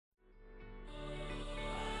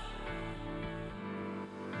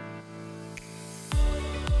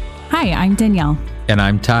Hi, I'm Danielle. And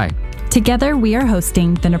I'm Ty. Together, we are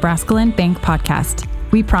hosting the Nebraska Land Bank Podcast.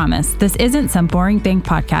 We promise this isn't some boring bank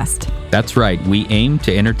podcast. That's right. We aim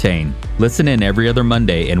to entertain. Listen in every other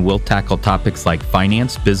Monday, and we'll tackle topics like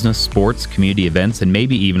finance, business, sports, community events, and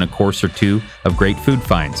maybe even a course or two of great food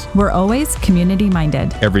finds. We're always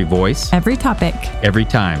community-minded. Every voice. Every topic. Every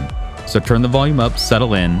time. So turn the volume up,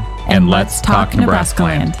 settle in, and let's talk Nebraska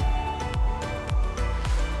Land.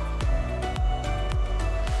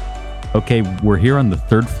 Okay, we're here on the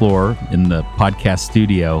third floor in the podcast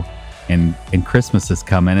studio, and Christmas is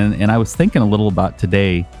coming. And I was thinking a little about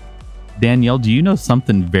today. Danielle, do you know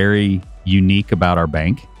something very unique about our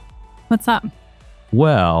bank? What's up?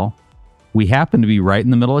 Well, we happen to be right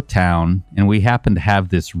in the middle of town, and we happen to have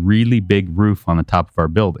this really big roof on the top of our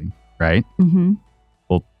building, right? Mm-hmm.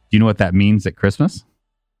 Well, do you know what that means at Christmas?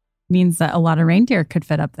 Means that a lot of reindeer could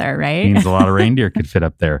fit up there, right? Means a lot of reindeer could fit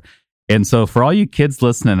up there. And so for all you kids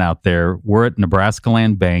listening out there, we're at Nebraska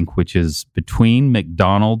Land Bank, which is between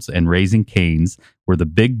McDonald's and Raising Cane's. We're the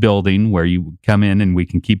big building where you come in and we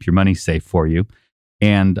can keep your money safe for you.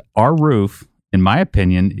 And our roof, in my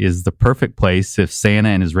opinion, is the perfect place if Santa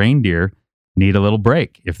and his reindeer need a little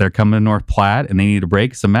break. If they're coming to North Platte and they need a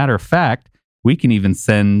break, as a matter of fact, we can even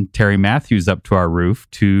send Terry Matthews up to our roof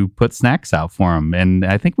to put snacks out for them. And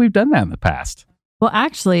I think we've done that in the past. Well,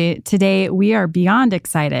 actually, today we are beyond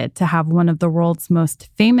excited to have one of the world's most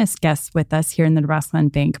famous guests with us here in the Nebraska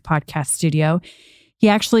Land Bank podcast studio. He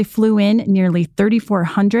actually flew in nearly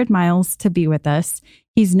 3,400 miles to be with us.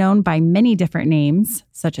 He's known by many different names,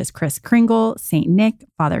 such as Kris Kringle, St. Nick,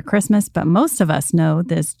 Father Christmas, but most of us know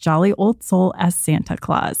this jolly old soul as Santa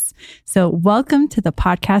Claus. So welcome to the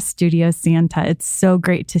podcast studio, Santa. It's so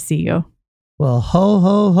great to see you. Well, ho,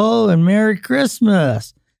 ho, ho, and Merry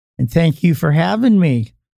Christmas. And thank you for having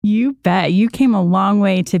me. You bet. You came a long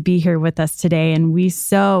way to be here with us today, and we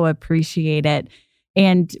so appreciate it.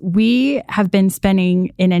 And we have been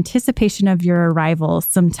spending, in anticipation of your arrival,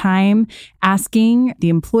 some time asking the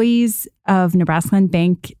employees of Nebraska Land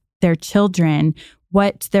Bank, their children,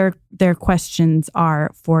 what their questions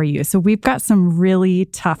are for you. So we've got some really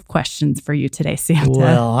tough questions for you today, Santa.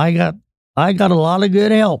 Well, I got a lot of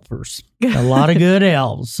good helpers, a lot of good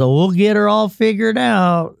elves. So we'll get her all figured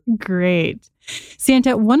out. Great.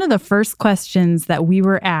 Santa, one of the first questions that we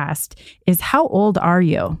were asked is, how old are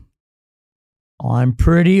you? I'm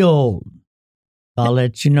pretty old. I'll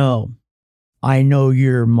let you know. I know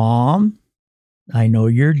your mom. I know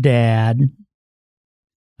your dad.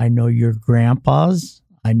 I know your grandpas.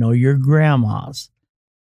 I know your grandmas.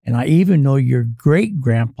 And I even know your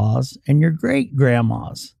great-grandpas and your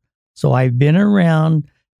great-grandmas. So I've been around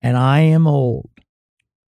and I am old.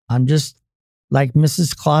 I'm just, like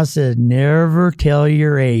Mrs. Claus said, never tell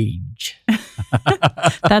your age.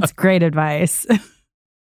 That's great advice.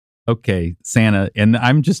 Okay, Santa, and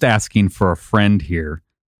I'm just asking for a friend here,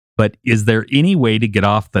 but is there any way to get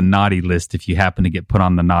off the naughty list if you happen to get put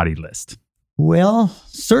on the naughty list? Well,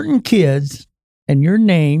 certain kids, and your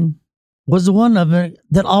name was one of them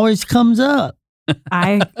that always comes up.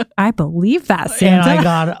 I believe that, Santa. And I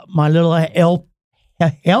got my little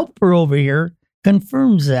helper over here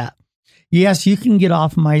confirms that. Yes, you can get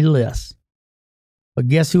off my list. But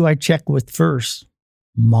guess who I check with first?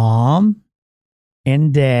 Mom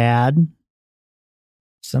and dad.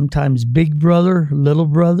 Sometimes big brother, little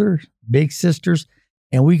brother, big sisters.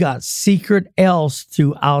 And we got secret elves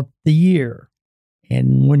throughout the year.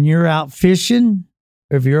 And when you're out fishing,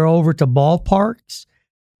 if you're over to ballparks,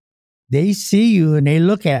 they see you and they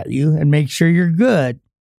look at you and make sure you're good.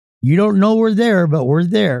 You don't know we're there, but we're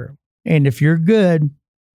there. And if you're good,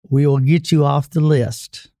 we will get you off the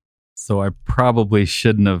list. So I probably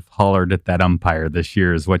shouldn't have hollered at that umpire this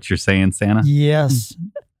year, is what you're saying, Santa? Yes,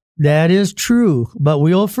 that is true, but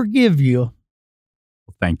we'll forgive you.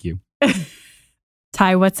 Well, thank you.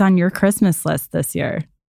 Ty, what's on your Christmas list this year?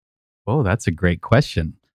 Oh, that's a great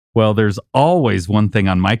question. Well, there's always one thing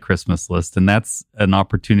on my Christmas list, and that's an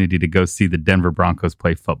opportunity to go see the Denver Broncos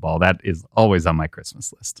play football. That is always on my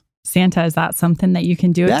Christmas list. Santa, is that something that you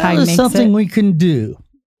can do? That is something we can do.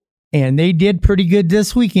 And they did pretty good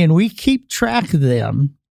this weekend. We keep track of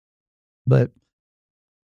them, but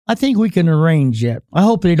I think we can arrange it. I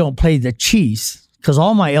hope they don't play the Chiefs, because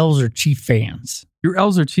all my elves are Chief fans. Your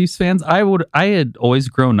elves are Chiefs fans? I had always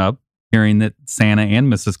grown up hearing that Santa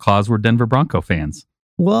and Mrs. Claus were Denver Bronco fans.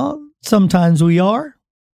 Well, sometimes we are.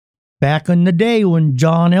 Back in the day when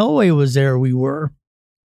John Elway was there, we were.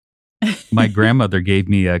 My grandmother gave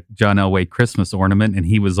me a John Elway Christmas ornament, and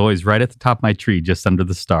he was always right at the top of my tree, just under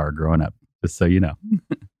the star growing up, just so you know.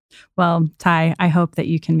 Well, Ty, I hope that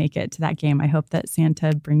you can make it to that game. I hope that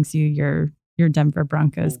Santa brings you your your Denver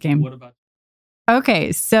Broncos game. What about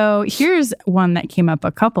Okay, so here's one that came up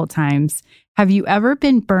a couple times. Have you ever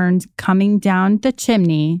been burned coming down the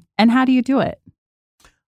chimney, and how do you do it?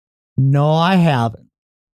 No, I haven't.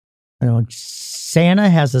 Santa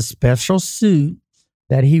has a special suit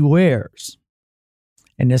that he wears,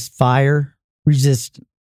 and it's fire resistant.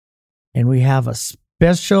 And we have a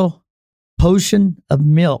special potion of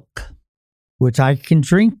milk, which I can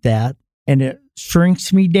drink that, and it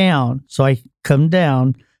shrinks me down so I come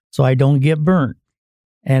down so I don't get burnt.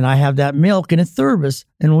 And I have that milk in a thermos,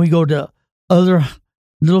 and we go to other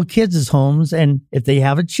little kids' homes, and if they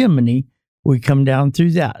have a chimney, we come down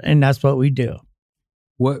through that, and that's what we do.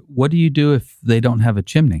 What do you do if they don't have a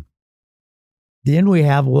chimney? Then we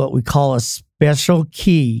have what we call a special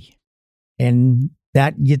key, and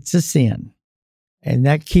that gets us in. And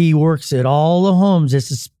that key works at all the homes.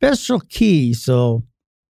 It's a special key, so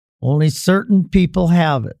only certain people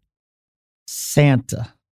have it.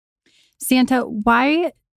 Santa,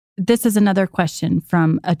 this is another question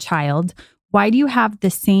from a child. Why do you have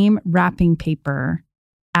the same wrapping paper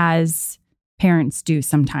as parents do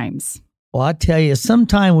sometimes? Well, I tell you,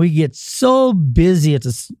 sometimes we get so busy at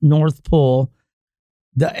the North Pole,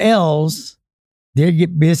 the elves, they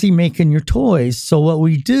get busy making your toys. So what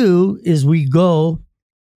we do is we go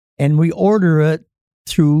and we order it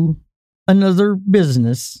through another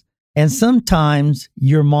business. And sometimes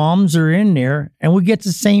your moms are in there and we get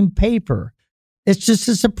the same paper. It's just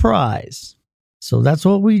a surprise. So that's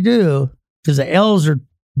what we do, because the elves are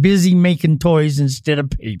busy making toys instead of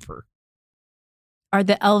paper. Are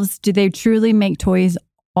the elves, do they truly make toys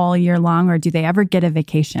all year long, or do they ever get a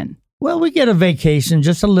vacation? Well, we get a vacation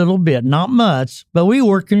just a little bit, not much, but we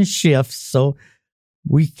work in shifts, so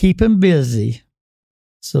we keep them busy.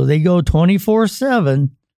 So they go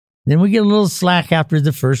 24/7. Then we get a little slack after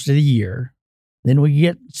the first of the year. Then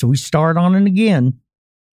we start on it again.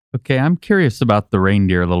 Okay, I'm curious about the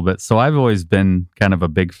reindeer a little bit. So I've always been kind of a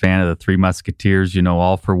big fan of the Three Musketeers,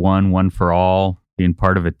 all for one, one for all, being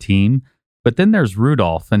part of a team. But then there's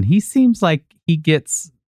Rudolph, and he seems like he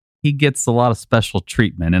gets a lot of special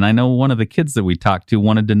treatment. And I know one of the kids that we talked to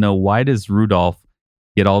wanted to know, why does Rudolph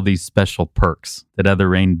get all these special perks that other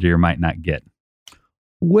reindeer might not get?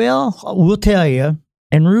 Well, we'll tell you.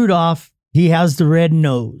 And Rudolph, he has the red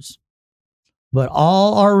nose. But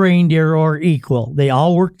all our reindeer are equal. They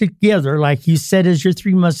all work together, like you said, as your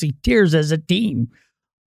Three Musketeers as a team.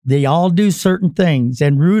 They all do certain things.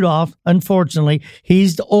 And Rudolph, unfortunately,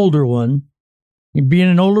 he's the older one. And being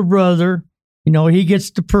an older brother, he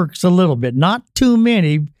gets the perks a little bit. Not too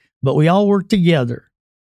many, but we all work together.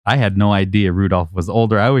 I had no idea Rudolph was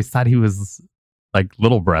older. I always thought he was like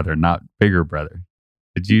little brother, not bigger brother.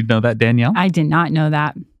 Did you know that, Danielle? I did not know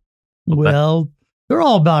that. Well, they're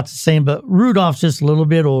all about the same, but Rudolph's just a little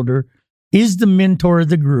bit older. He's the mentor of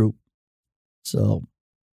the group. So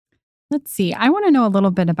let's see. I want to know a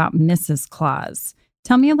little bit about Mrs. Claus.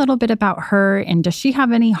 Tell me a little bit about her, and does she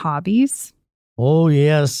have any hobbies? Oh,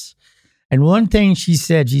 yes. And one thing she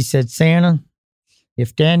said, Santa,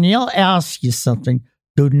 if Danielle asks you something,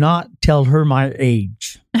 do not tell her my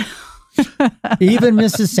age. Even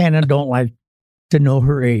Mrs. Santa don't like to know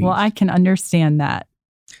her age. Well, I can understand that.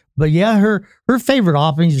 But yeah, her favorite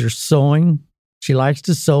hobbies are sewing. She likes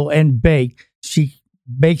to sew and bake. She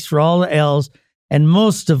bakes for all the elves. And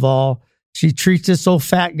most of all, she treats this old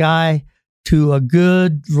fat guy to a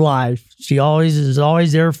good life. She is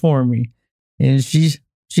always there for me. And she's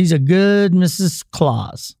a good Mrs.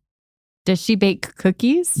 Claus. Does she bake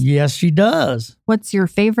cookies? Yes, she does. What's your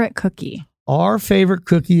favorite cookie? Our favorite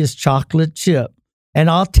cookie is chocolate chip. And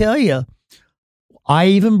I'll tell you, I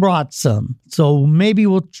even brought some. So maybe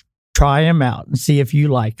we'll try them out and see if you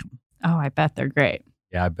like them. Oh, I bet they're great.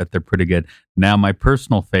 Yeah, I bet they're pretty good. Now, my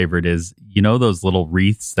personal favorite is, those little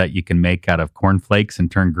wreaths that you can make out of cornflakes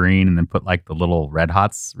and turn green and then put like the little Red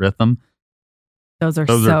Hots with them. Those are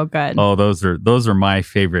so good. Oh, those are my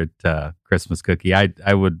favorite Christmas cookie.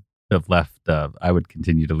 I would have left. I would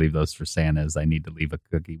continue to leave those for Santa, as I need to leave a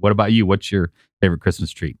cookie. What about you? What's your favorite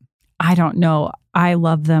Christmas treat? I don't know. I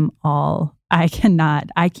love them all. I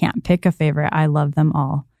can't pick a favorite. I love them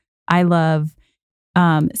all. I love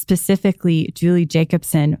specifically Julie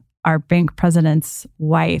Jacobson, our bank president's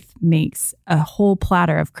wife, makes a whole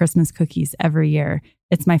platter of Christmas cookies every year.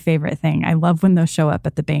 It's my favorite thing. I love when those show up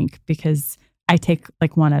at the bank because I take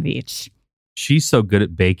like one of each. She's so good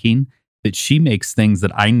at baking that she makes things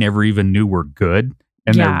that I never even knew were good,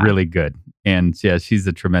 and they're really good. And yeah, she's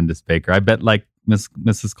a tremendous baker. I bet like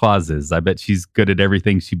Mrs. Claus is. I bet she's good at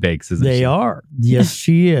everything she bakes, isn't she? They are. Yes,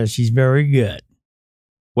 she is. She's very good.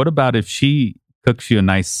 What about if she cooks you a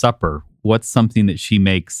nice supper? What's something that she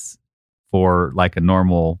makes for like a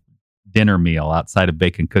normal dinner meal outside of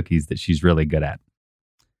baking cookies that she's really good at?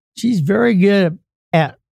 She's very good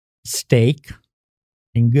at steak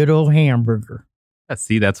and good old hamburger.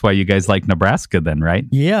 See, that's why you guys like Nebraska then, right?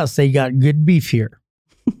 Yes, they got good beef here.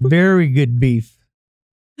 Very good beef.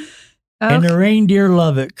 Okay. And the reindeer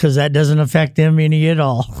love it because that doesn't affect them any at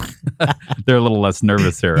all. They're a little less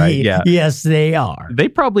nervous here, right? Yeah. Yes, they are. They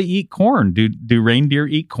probably eat corn. Do reindeer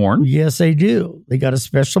eat corn? Yes, they do. They got a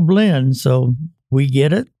special blend, so we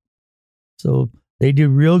get it. So they do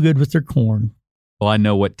real good with their corn. Well, I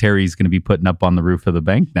know what Terry's going to be putting up on the roof of the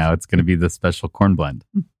bank now. It's going to be the special corn blend.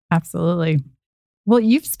 Absolutely. Well,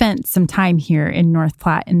 you've spent some time here in North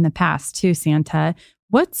Platte in the past too, Santa.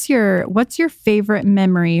 What's your favorite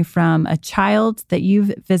memory from a child that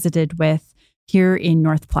you've visited with here in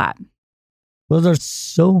North Platte? Well, there's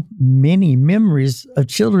so many memories of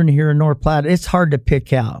children here in North Platte. It's hard to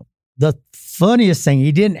pick out. The funniest thing,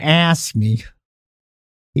 he didn't ask me.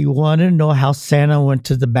 He wanted to know how Santa went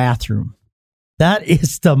to the bathroom. That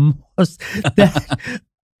is the most,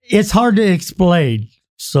 it's hard to explain.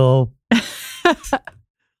 So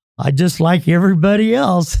I just like everybody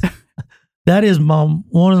else. That is one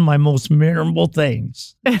of my most memorable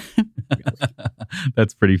things.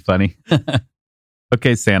 That's pretty funny.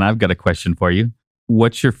 Okay, Santa, I've got a question for you.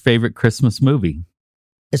 What's your favorite Christmas movie?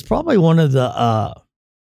 It's probably one of the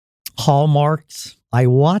Hallmarks. I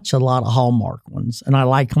watch a lot of Hallmark ones, and I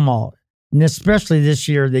like them all. And especially this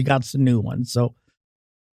year, they got some new ones. So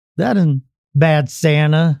that and Bad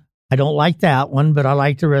Santa. I don't like that one, but I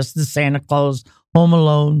like the rest of the Santa Claus, Home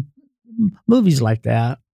Alone, movies like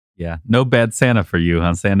that. Yeah, no Bad Santa for you,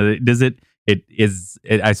 huh, Santa? Does it?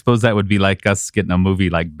 I suppose that would be like us getting a movie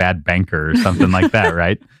like Bad Banker or something like that,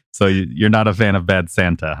 right? So you're not a fan of Bad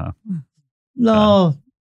Santa, huh?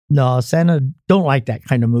 No, Santa don't like that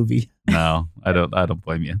kind of movie. No, I don't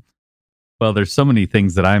blame you. Well, there's so many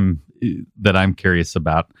things that I'm curious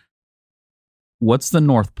about. What's the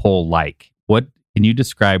North Pole like? What can you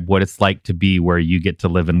describe what it's like to be where you get to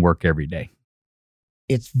live and work every day?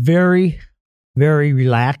 It's very, very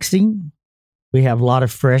relaxing. We have a lot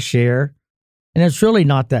of fresh air, and it's really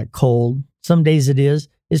not that cold. Some days it is.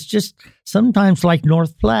 It's just sometimes like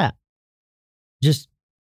North Platte. Just,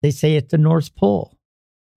 they say it's the North Pole.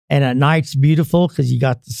 And at night's beautiful because you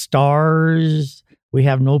got the stars. We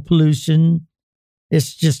have no pollution.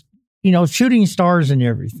 It's just, shooting stars and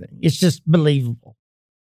everything. It's just believable.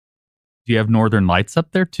 Do you have northern lights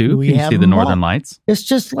up there too? We Can you have see the them northern all. lights? It's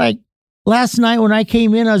just like last night when I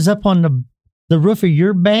came in, I was up on the roof of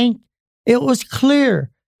your bank. It was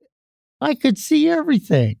clear. I could see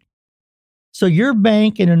everything. So your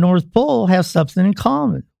bank and the North Pole have something in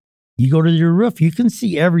common. You go to your roof, you can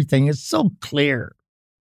see everything. It's so clear.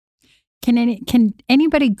 Can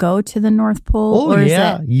anybody go to the North Pole? Oh,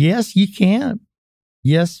 yeah. Yes, you can.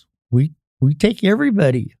 Yes, we take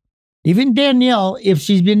everybody. Even Danielle, if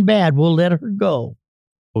she's been bad, we'll let her go.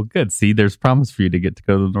 Well, good. See, there's promise for you to get to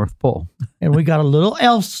go to the North Pole. And we got a little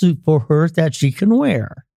elf suit for her that she can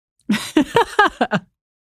wear.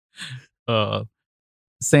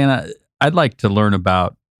 Santa, I'd like to learn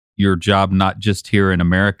about your job, not just here in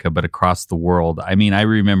America, but across the world. I mean, I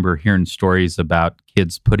remember hearing stories about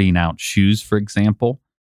kids putting out shoes, for example,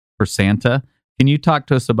 for Santa. Can you talk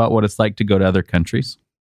to us about what it's like to go to other countries?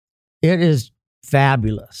 It is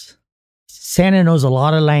fabulous. Santa knows a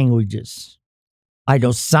lot of languages. I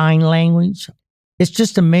know sign language. It's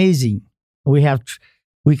just amazing. We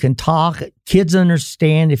can talk. Kids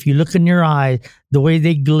understand if you look in their eyes, the way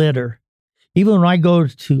they glitter. Even when I go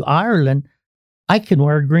to Ireland, I can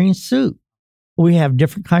wear a green suit. We have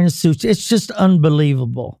different kinds of suits. It's just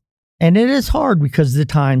unbelievable. And it is hard because the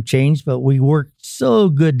time changed, but we work so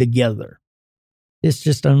good together. It's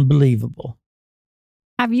just unbelievable.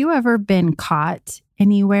 Have you ever been caught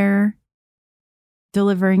anywhere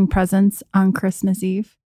delivering presents on Christmas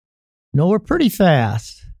Eve? No, we're pretty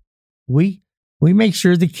fast. We make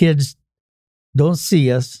sure the kids don't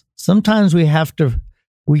see us. Sometimes we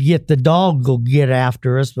get the dog go get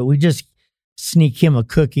after us, but we just sneak him a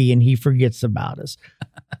cookie and he forgets about us.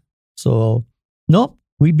 So, nope,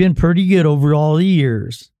 we've been pretty good over all the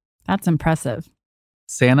years. That's impressive.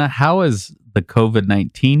 Santa, how has the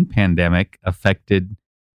COVID-19 pandemic affected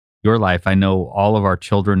your life? I know all of our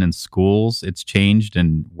children in schools, it's changed,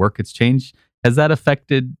 and work, it's changed. Has that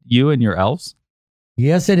affected you and your elves?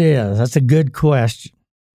 Yes, it is. That's a good question.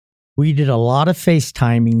 We did a lot of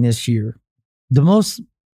FaceTiming this year. The most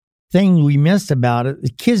thing we missed about it, the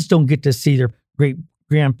kids don't get to see their great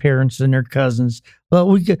grandparents and their cousins, but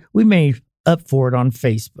we made up for it on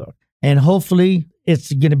Facebook. And hopefully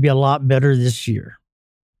it's going to be a lot better this year.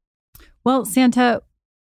 Well, Santa,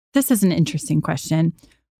 This is an interesting question.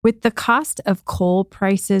 With the cost of coal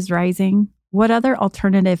prices rising, what other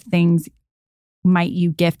alternative things might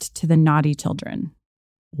you gift to the naughty children?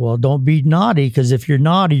 Well, don't be naughty, because if you're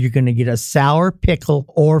naughty, you're going to get a sour pickle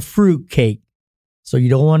or fruit cake. So you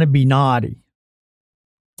don't want to be naughty.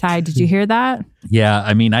 Ty, did you hear that? Yeah,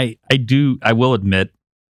 I mean, I will admit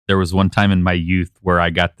there was one time in my youth where I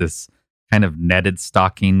got this kind of netted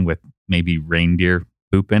stocking with maybe reindeer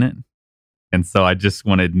poop in it. And so I just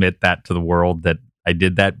want to admit that to the world that I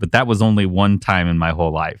did that. But that was only one time in my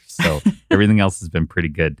whole life. So everything else has been pretty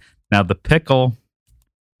good. Now, the pickle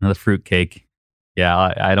and the fruitcake,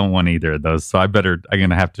 yeah, I don't want either of those. So I'm going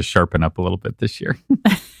to have to sharpen up a little bit this year.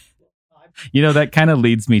 That kind of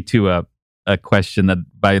leads me to a question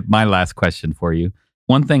my last question for you.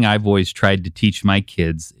 One thing I've always tried to teach my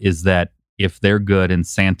kids is that if they're good and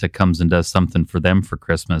Santa comes and does something for them for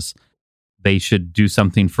Christmas, they should do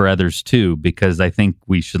something for others too, because I think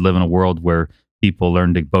we should live in a world where people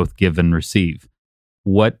learn to both give and receive.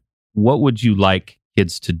 What would you like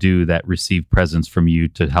kids to do that receive presents from you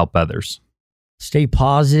to help others? Stay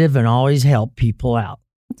positive and always help people out.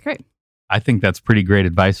 That's great. I think that's pretty great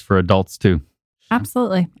advice for adults too.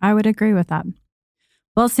 Absolutely. I would agree with that.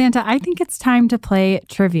 Well, Santa, I think it's time to play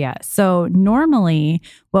trivia. So normally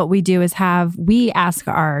what we do is we ask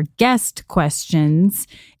our guest questions,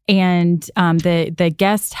 and the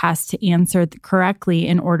guest has to answer correctly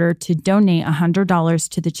in order to donate $100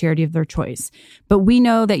 to the charity of their choice. But we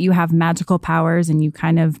know that you have magical powers and you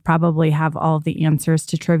kind of probably have all of the answers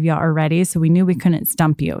to trivia already. So we knew we couldn't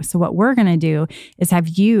stump you. So what we're going to do is have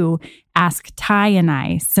you ask Ty and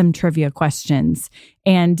I some trivia questions.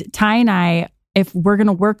 And Ty and I, if we're going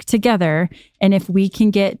to work together, and if we can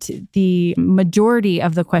get the majority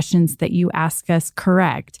of the questions that you ask us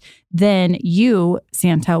correct, then you,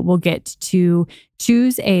 Santa, will get to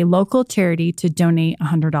choose a local charity to donate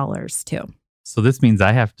 $100 to. So this means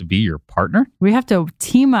I have to be your partner? We have to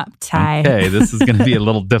team up, Ty. Okay, this is going to be a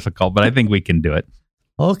little difficult, but I think we can do it.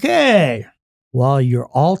 Okay. While you're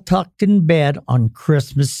all tucked in bed on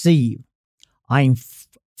Christmas Eve, I'm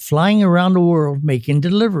flying around the world making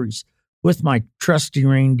deliveries with my trusty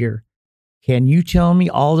reindeer. Can you tell me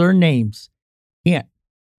all their names? Yeah,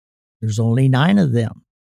 there's only 9 of them.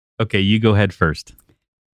 Okay, you go ahead first.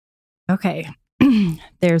 Okay.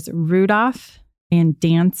 There's Rudolph and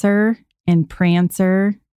Dancer and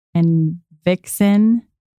Prancer and Vixen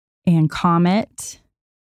and Comet.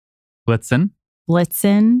 Blitzen?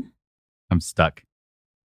 I'm stuck.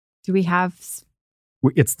 Do we have...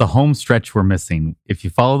 It's the home stretch we're missing. If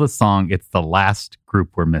you follow the song, it's the last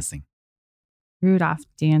group we're missing. Rudolph,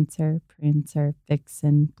 Dancer, Prancer,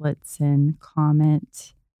 Vixen, Blitzen,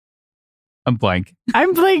 Comet. I'm blank.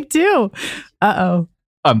 I'm blank too. Uh-oh.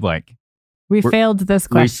 I'm blank. We failed this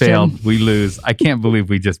question. We failed. We lose. I can't believe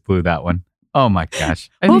we just blew that one. Oh my gosh.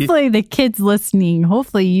 Hopefully the kids listening,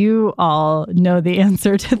 hopefully you all know the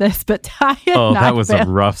answer to this, but Ty and I that was failed.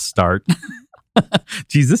 a rough start.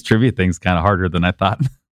 Geez, this trivia thing's kind of harder than I thought.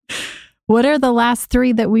 What are the last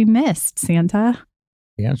 3 that we missed, Santa?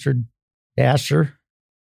 The answer, Dasher.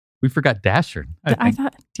 We forgot Dasher. I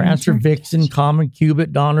thought Prancer, Vixen, Comet,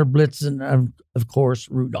 Cupid, Donner, Blitzen, and of course,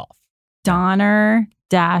 Rudolph. Donner,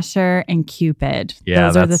 Dasher, and Cupid. Yeah,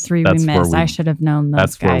 those are the 3 we missed. I should have known those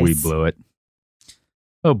That's guys. where we blew it.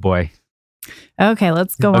 Oh boy. Okay,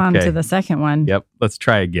 let's go on to the second one. Yep, let's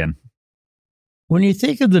try again. When you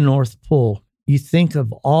think of the North Pole, you think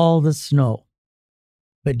of all the snow.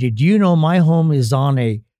 But did you know my home is on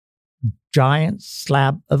a giant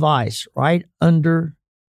slab of ice right under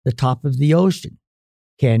the top of the ocean?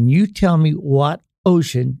 Can you tell me what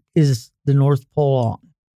ocean is the North Pole on?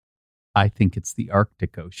 I think it's the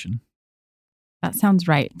Arctic Ocean. That sounds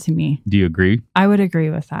right to me. Do you agree? I would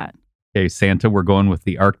agree with that. Okay, Santa, we're going with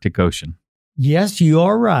the Arctic Ocean. Yes, you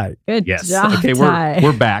are right. Good Yes. job, Okay, Ty.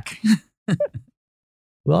 we're back.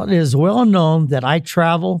 Well, it is well known that I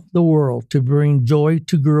travel the world to bring joy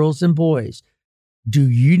to girls and boys. Do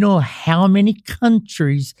you know how many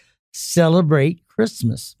countries celebrate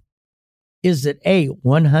Christmas? Is it A,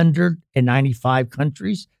 195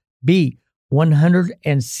 countries, B,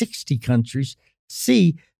 160 countries,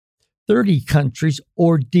 C, 30 countries,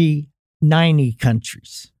 or D, 90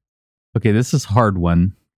 countries? Okay, this is a hard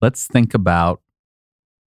one. Let's think about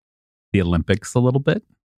the Olympics a little bit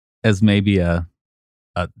as maybe a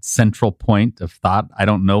central point of thought. I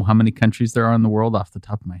don't know how many countries there are in the world off the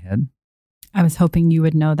top of my head. I was hoping you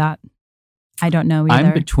would know that. I don't know either.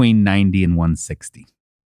 I'm between 90 and 160.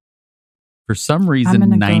 For some reason,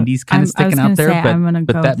 90's kind of sticking out there,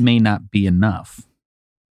 but that may not be enough.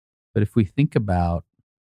 But if we think about...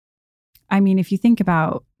 I mean, if you think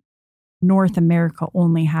about North America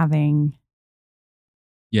only having,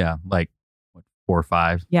 Yeah, like 4 or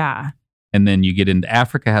 5. yeah. And then you get into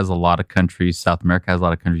Africa has a lot of countries. South America has a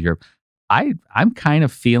lot of countries. Europe. I'm kind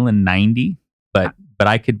of feeling 90, but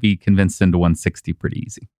I could be convinced into 160 pretty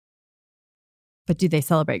easy. But do they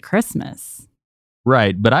celebrate Christmas?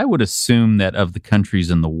 Right. But I would assume that of the countries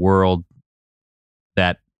in the world,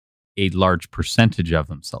 that a large percentage of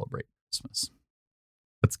them celebrate Christmas.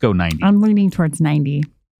 Let's go 90. I'm leaning towards 90.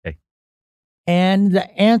 And the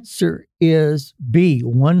answer is B,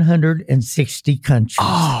 160 countries.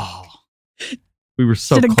 Oh, we were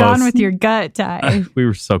so Should close. have gone with your gut, Ty. We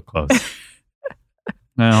were so close.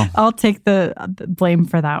 Well, I'll take the blame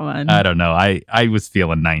for that one. I don't know. I was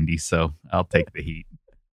feeling 90, so I'll take the heat.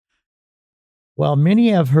 Well, many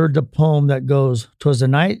have heard the poem that goes, "'Twas the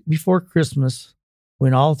night before Christmas,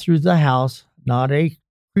 when all through the house not a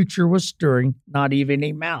creature was stirring, not even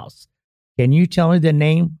a mouse." Can you tell me the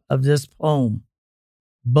name of this poem?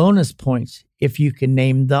 Bonus points if you can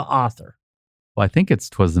name the author. Well, I think it's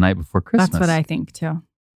 "'Twas the Night Before Christmas." That's what I think too.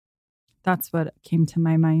 That's what came to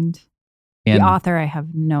my mind. And the author, I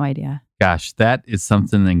have no idea. gosh, that is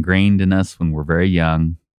something ingrained in us when we're very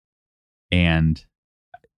young. And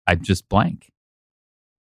I just blank.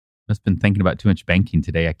 I've been thinking about too much banking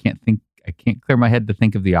today. I can't clear my head to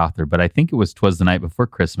think of the author, but I think it was "'Twas the Night Before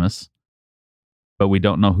Christmas." But we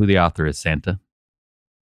don't know who the author is, Santa.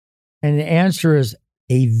 And the answer is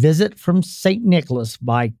A Visit from St. Nicholas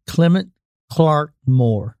by Clement Clark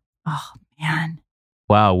Moore. Oh, man.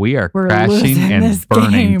 Wow, we're crashing losing and this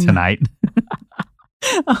burning game tonight.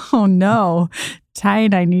 Oh, no. Ty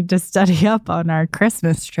and I need to study up on our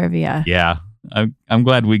Christmas trivia. Yeah, I'm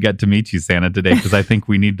glad we got to meet you, Santa, today, because I think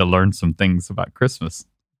we need to learn some things about Christmas.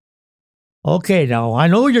 Okay, now I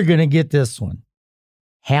know you're going to get this one.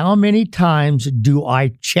 How many times do I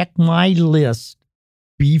check my list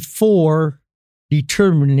before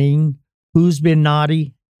determining who's been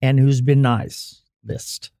naughty and who's been nice?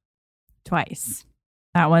 List. Twice.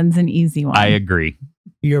 That one's an easy one. I agree.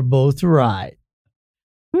 You're both right.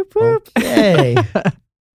 Whoop, whoop. Okay.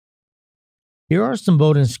 Here are some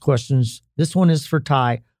bonus questions. This one is for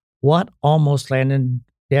Ty. What almost landed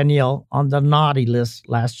Danielle on the naughty list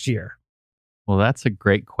last year? Well, that's a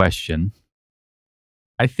great question.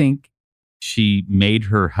 I think she made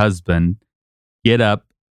her husband get up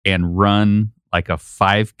and run like a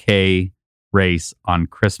 5K race on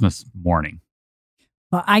Christmas morning.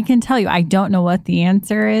 Well, I can tell you, I don't know what the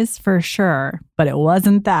answer is for sure, but it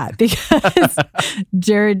wasn't that because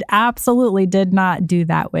Jared absolutely did not do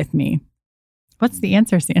that with me. What's the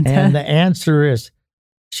answer, Santa? And the answer is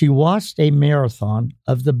she watched a marathon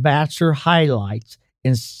of The Bachelor highlights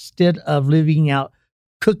instead of leaving out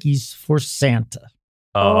cookies for Santa.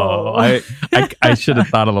 Oh, I should have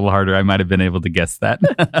thought a little harder. I might have been able to guess that.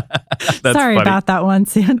 That's Sorry funny. about that one,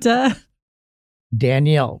 Santa.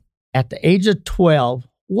 Danielle, at the age of 12,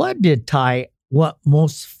 what did Ty want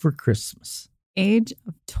most for Christmas? Age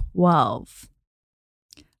of 12.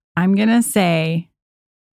 I'm going to say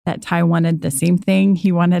that Ty wanted the same thing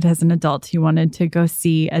he wanted as an adult. He wanted to go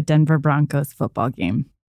see a Denver Broncos football game.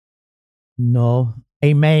 No,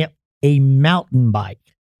 a mountain bike.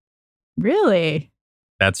 Really?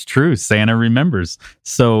 That's true. Santa remembers.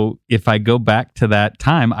 So if I go back to that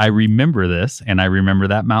time, I remember this and I remember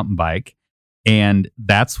that mountain bike. And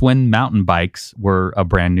that's when mountain bikes were a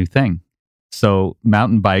brand new thing. So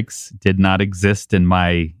mountain bikes did not exist in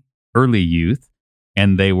my early youth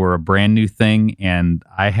and they were a brand new thing. And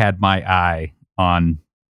I had my eye on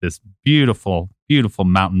this beautiful, beautiful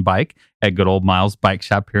mountain bike at good old Miles Bike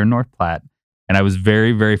Shop here in North Platte. And I was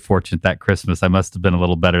very, very fortunate that Christmas. I must have been a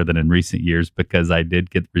little better than in recent years because I did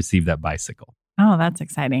receive that bicycle. Oh, that's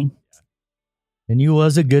exciting. And you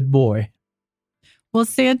was a good boy. Well,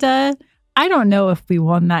 Santa, I don't know if we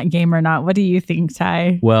won that game or not. What do you think,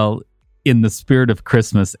 Ty? Well, in the spirit of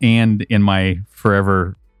Christmas and in my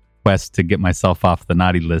forever quest to get myself off the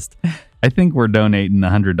naughty list, I think we're donating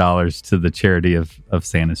 $100 to the charity of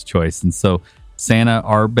Santa's Choice. And so, Santa,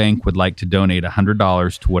 our bank would like to donate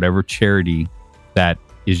 $100 to whatever charity that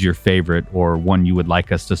is your favorite or one you would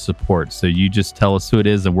like us to support. So you just tell us who it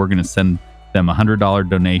is and we're going to send them a $100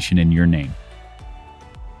 donation in your name.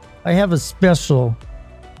 I have a special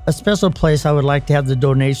place I would like to have the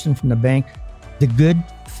donation from the bank, the Good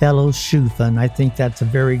Fellows Shoe Fund. I think that's a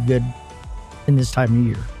very good in this time of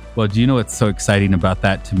year. Well, do you know what's so exciting about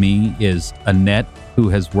that to me is Annette, who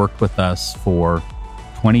has worked with us for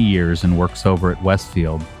 20 years and works over at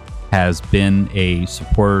Westfield, has been a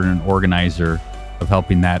supporter and organizer of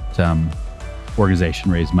helping that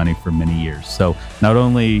organization raised money for many years. So not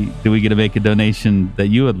only do we get to make a donation that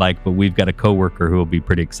you would like, but we've got a coworker who will be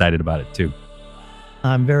pretty excited about it too.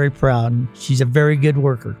 I'm very proud. She's a very good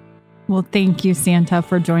worker. Well, thank you, Santa,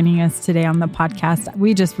 for joining us today on the podcast.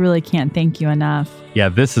 We just really can't thank you enough. Yeah,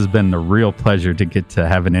 this has been a real pleasure to get to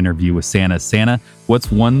have an interview with Santa. Santa,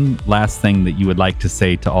 what's one last thing that you would like to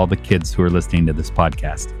say to all the kids who are listening to this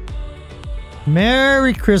podcast?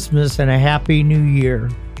 Merry Christmas and a Happy New Year.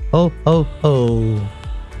 Ho, ho, ho.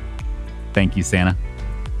 Thank you, Santa.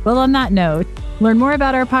 Well, on that note, learn more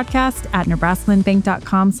about our podcast at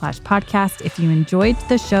nebraskalandbank.com/podcast. If you enjoyed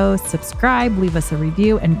the show, subscribe, leave us a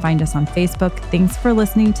review, and find us on Facebook. Thanks for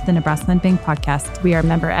listening to the Nebraska Land Bank podcast. We are a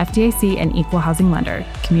member FDIC and equal housing lender.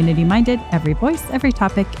 Community minded, every voice, every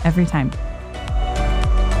topic, every time.